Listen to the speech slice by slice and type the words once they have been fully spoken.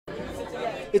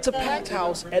It's a packed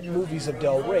house at Movies of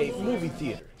Delray movie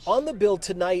theater. On the bill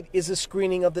tonight is a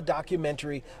screening of the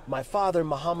documentary My Father,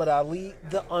 Muhammad Ali,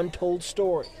 The Untold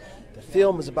Story. The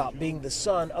film is about being the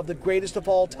son of the greatest of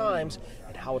all times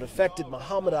and how it affected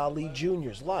Muhammad Ali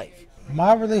Jr.'s life.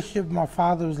 My relationship with my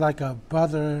father was like a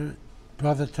brother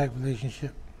type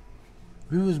relationship.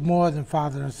 We was more than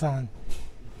father and son.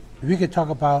 We could talk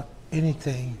about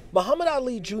anything. Muhammad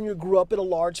Ali Jr. grew up in a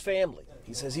large family.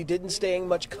 He says he didn't stay in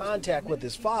much contact with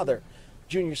his father.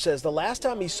 Jr. says the last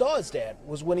time he saw his dad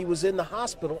was when he was in the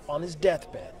hospital on his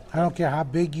deathbed. I don't care how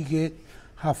big you get,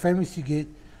 how famous you get,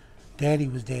 Daddy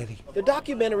was Daddy. The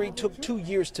documentary took 2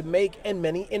 years to make and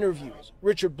many interviews.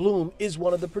 Richard Bloom is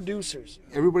one of the producers.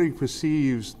 Everybody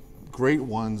perceives great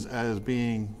ones as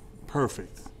being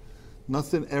perfect.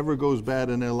 Nothing ever goes bad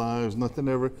in their lives, nothing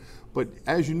ever, but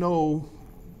as you know,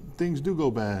 things do go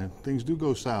bad, things do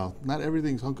go south. Not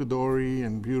everything's hunky-dory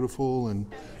and beautiful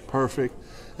and perfect,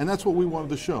 and that's what we wanted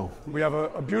to show. We have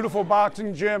a beautiful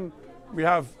boxing gym. We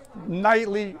have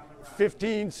nightly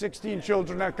 15, 16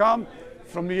 children that come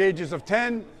from the ages of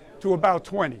 10 to about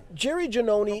 20. Jerry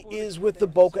Giannone is with the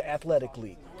Boca Athletic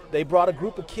League. They brought a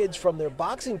group of kids from their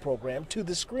boxing program to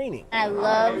the screening. I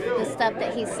love the stuff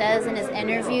that he says in his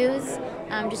interviews.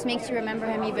 Just makes you remember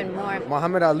him even more.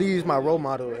 Muhammad Ali is my role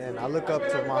model, and I look up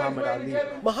to Muhammad Ali.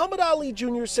 Muhammad Ali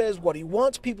Jr. says what he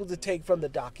wants people to take from the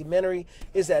documentary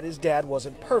is that his dad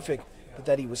wasn't perfect, but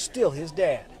that he was still his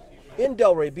dad. In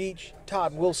Delray Beach,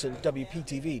 Todd Wilson,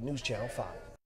 WPTV News Channel 5.